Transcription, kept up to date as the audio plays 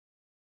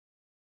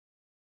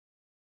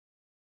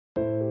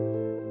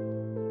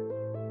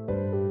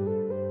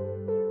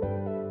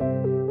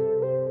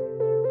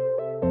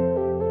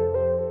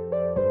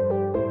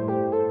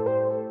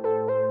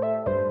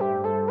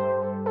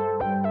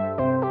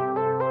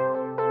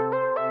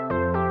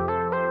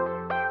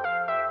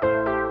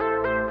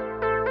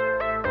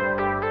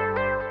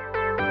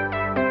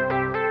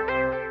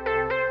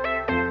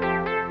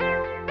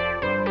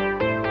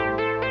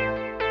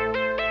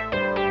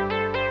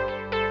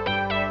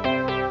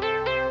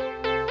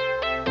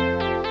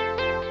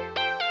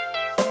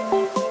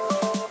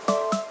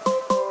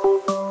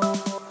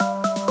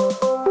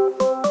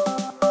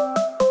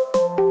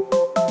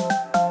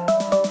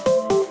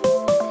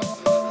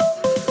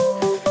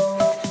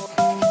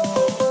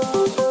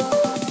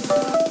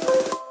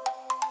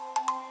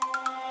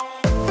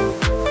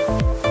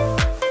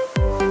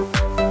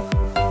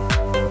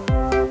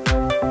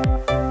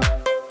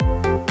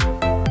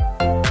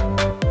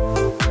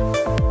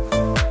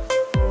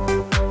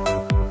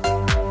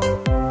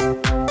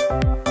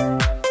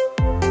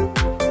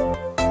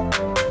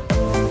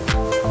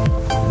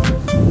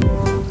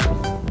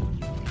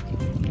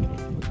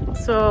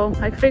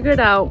So I figured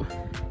out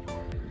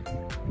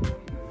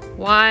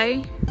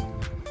why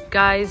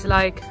guys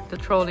like the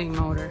trolling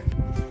motor.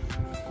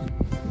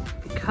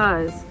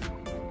 Because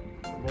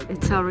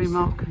it's a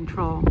remote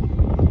control.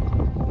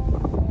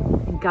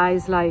 And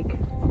guys like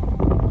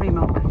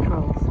remote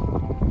controls.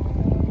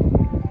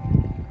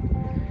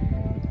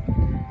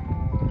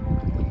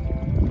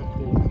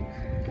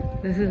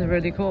 This is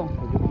really cool.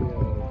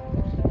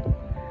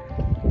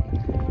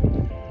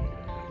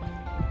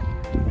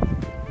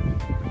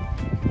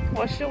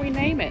 What should we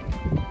name it?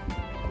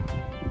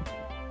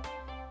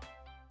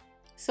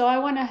 So I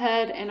went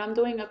ahead and I'm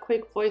doing a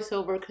quick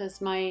voiceover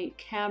because my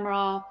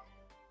camera,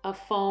 a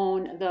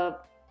phone, the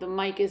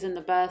mic isn't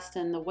the best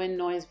and the wind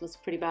noise was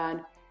pretty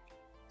bad.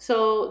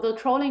 So the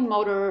trolling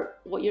motor,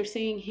 what you're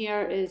seeing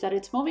here is that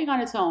it's moving on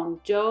its own.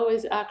 Joe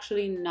is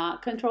actually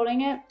not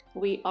controlling it.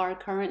 We are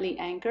currently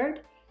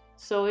anchored.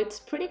 So it's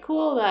pretty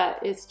cool that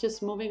it's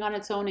just moving on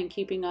its own and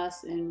keeping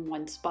us in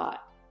one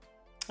spot.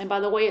 And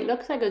by the way, it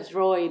looks like a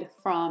droid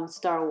from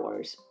Star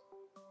Wars.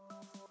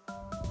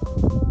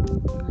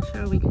 I'm not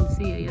sure we can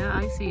see it. Yeah,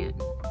 I see it.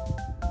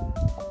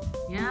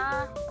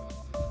 Yeah.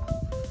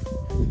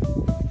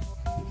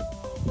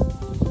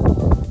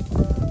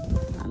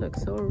 That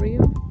looks so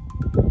real.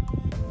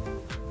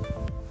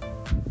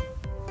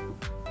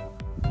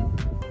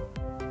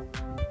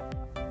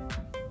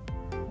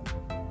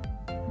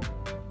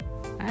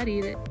 I'd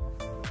eat it.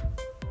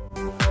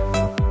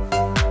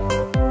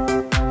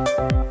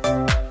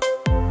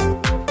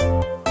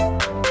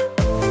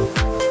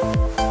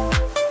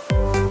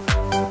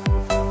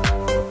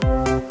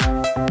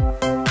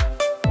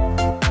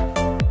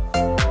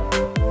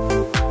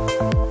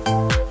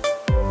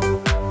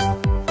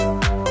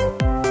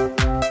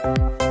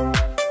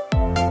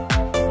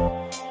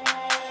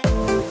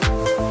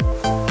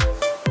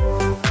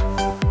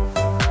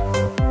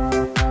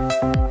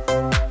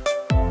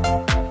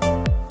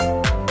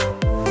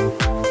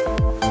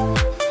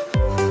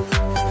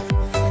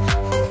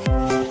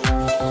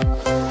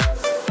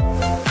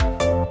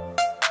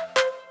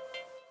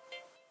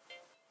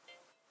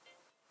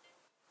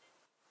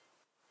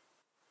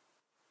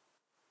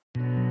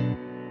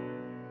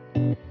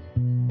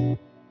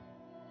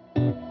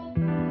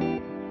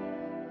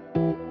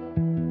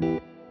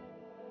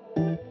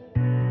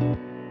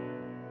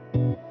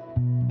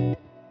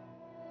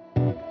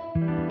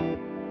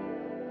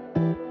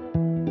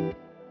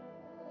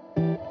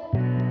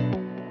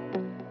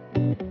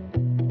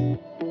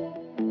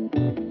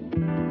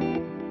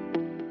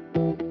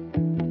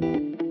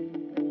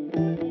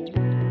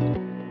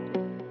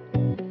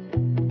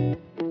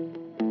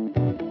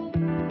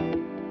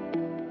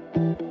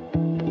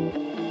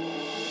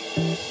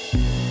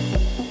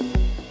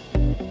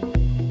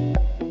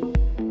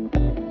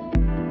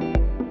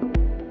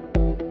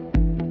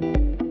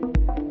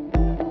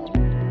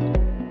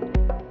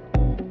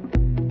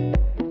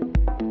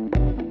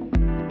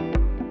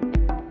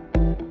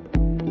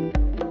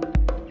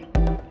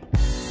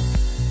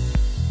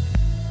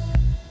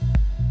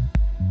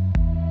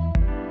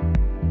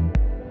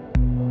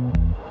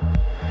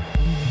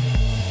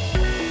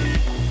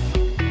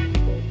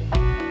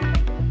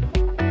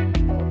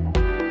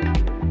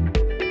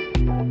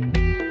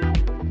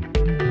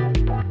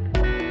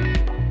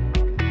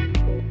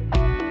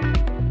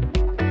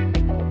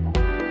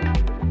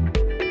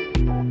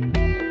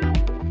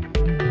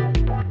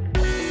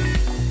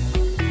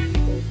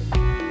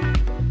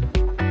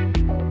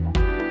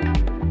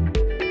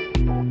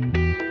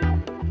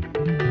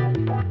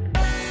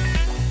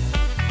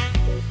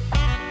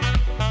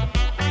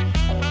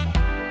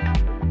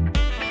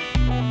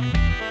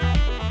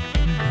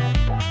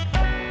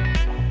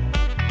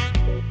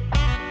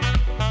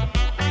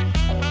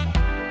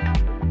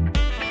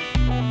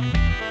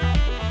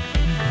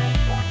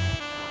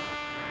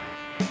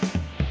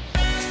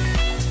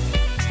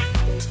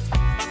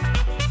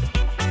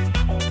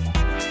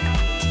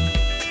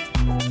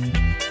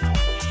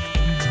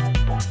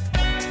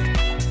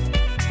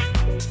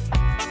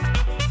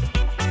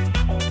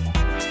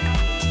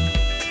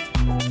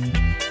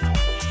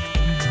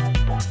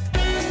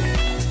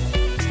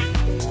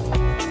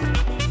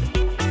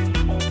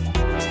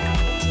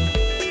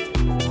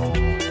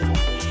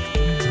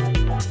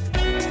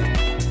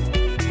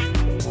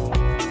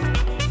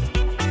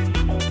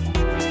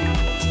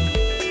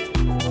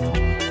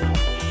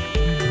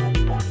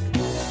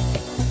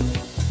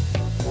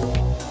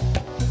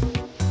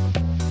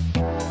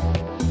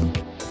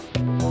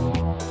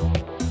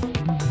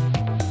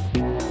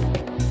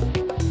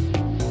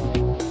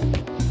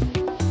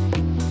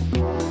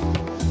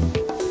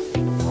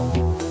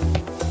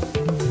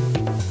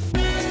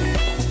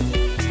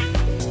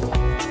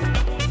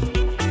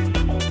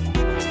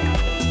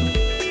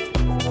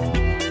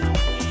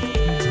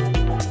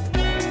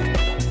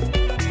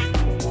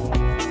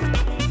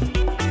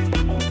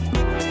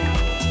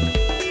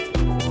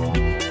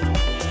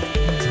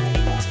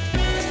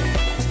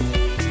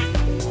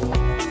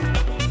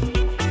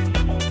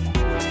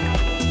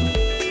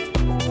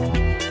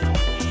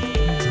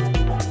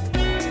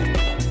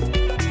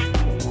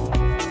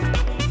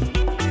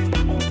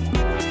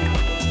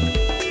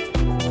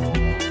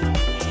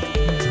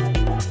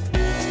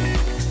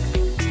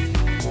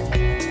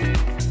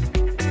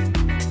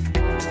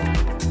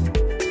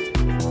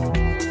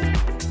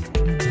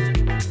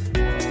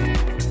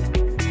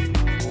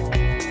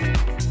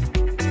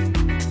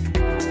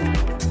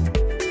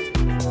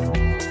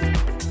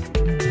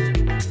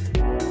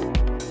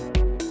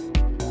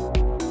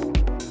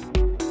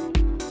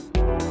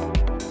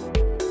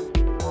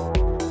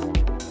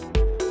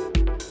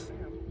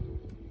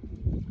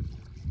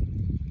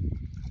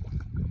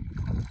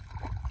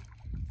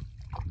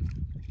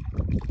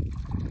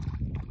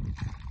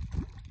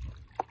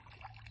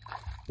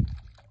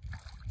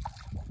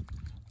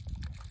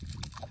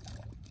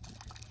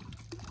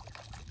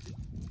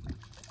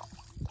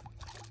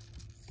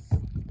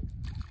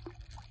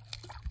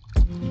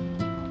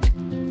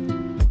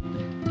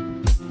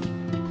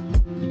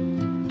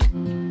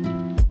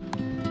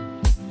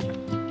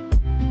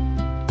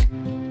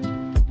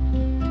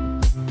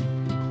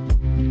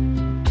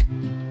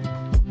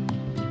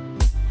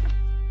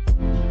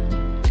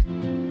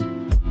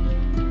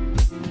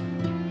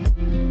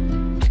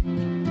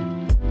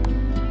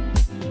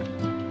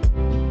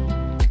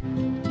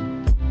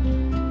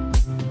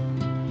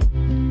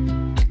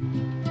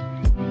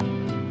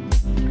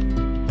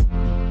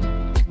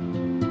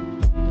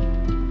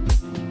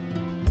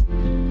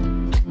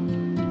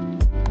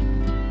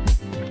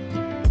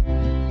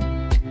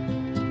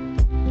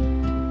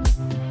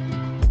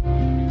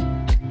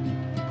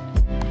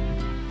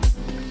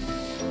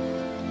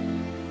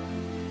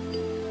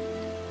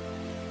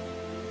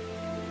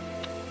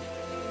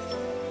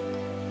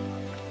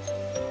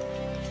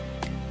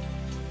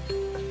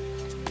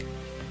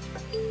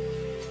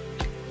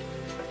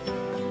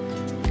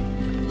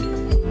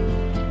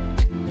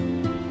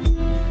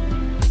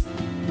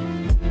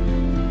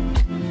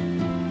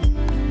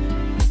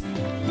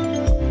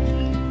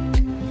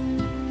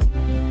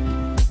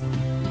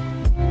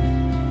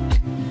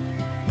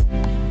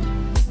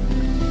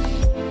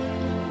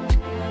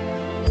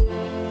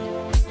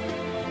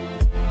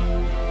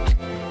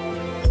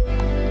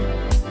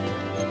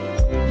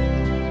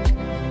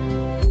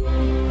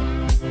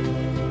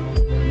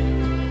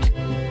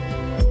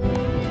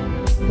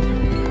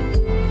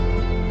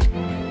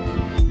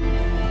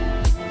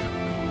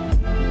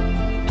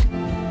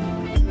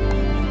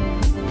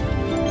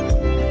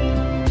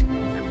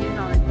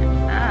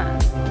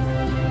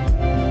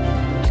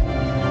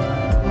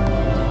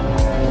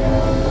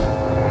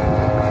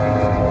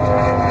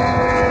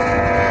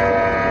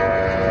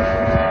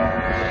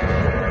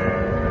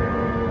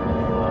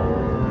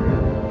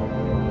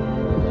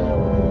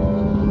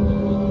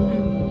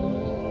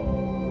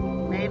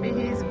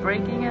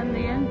 breaking in the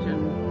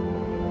engine.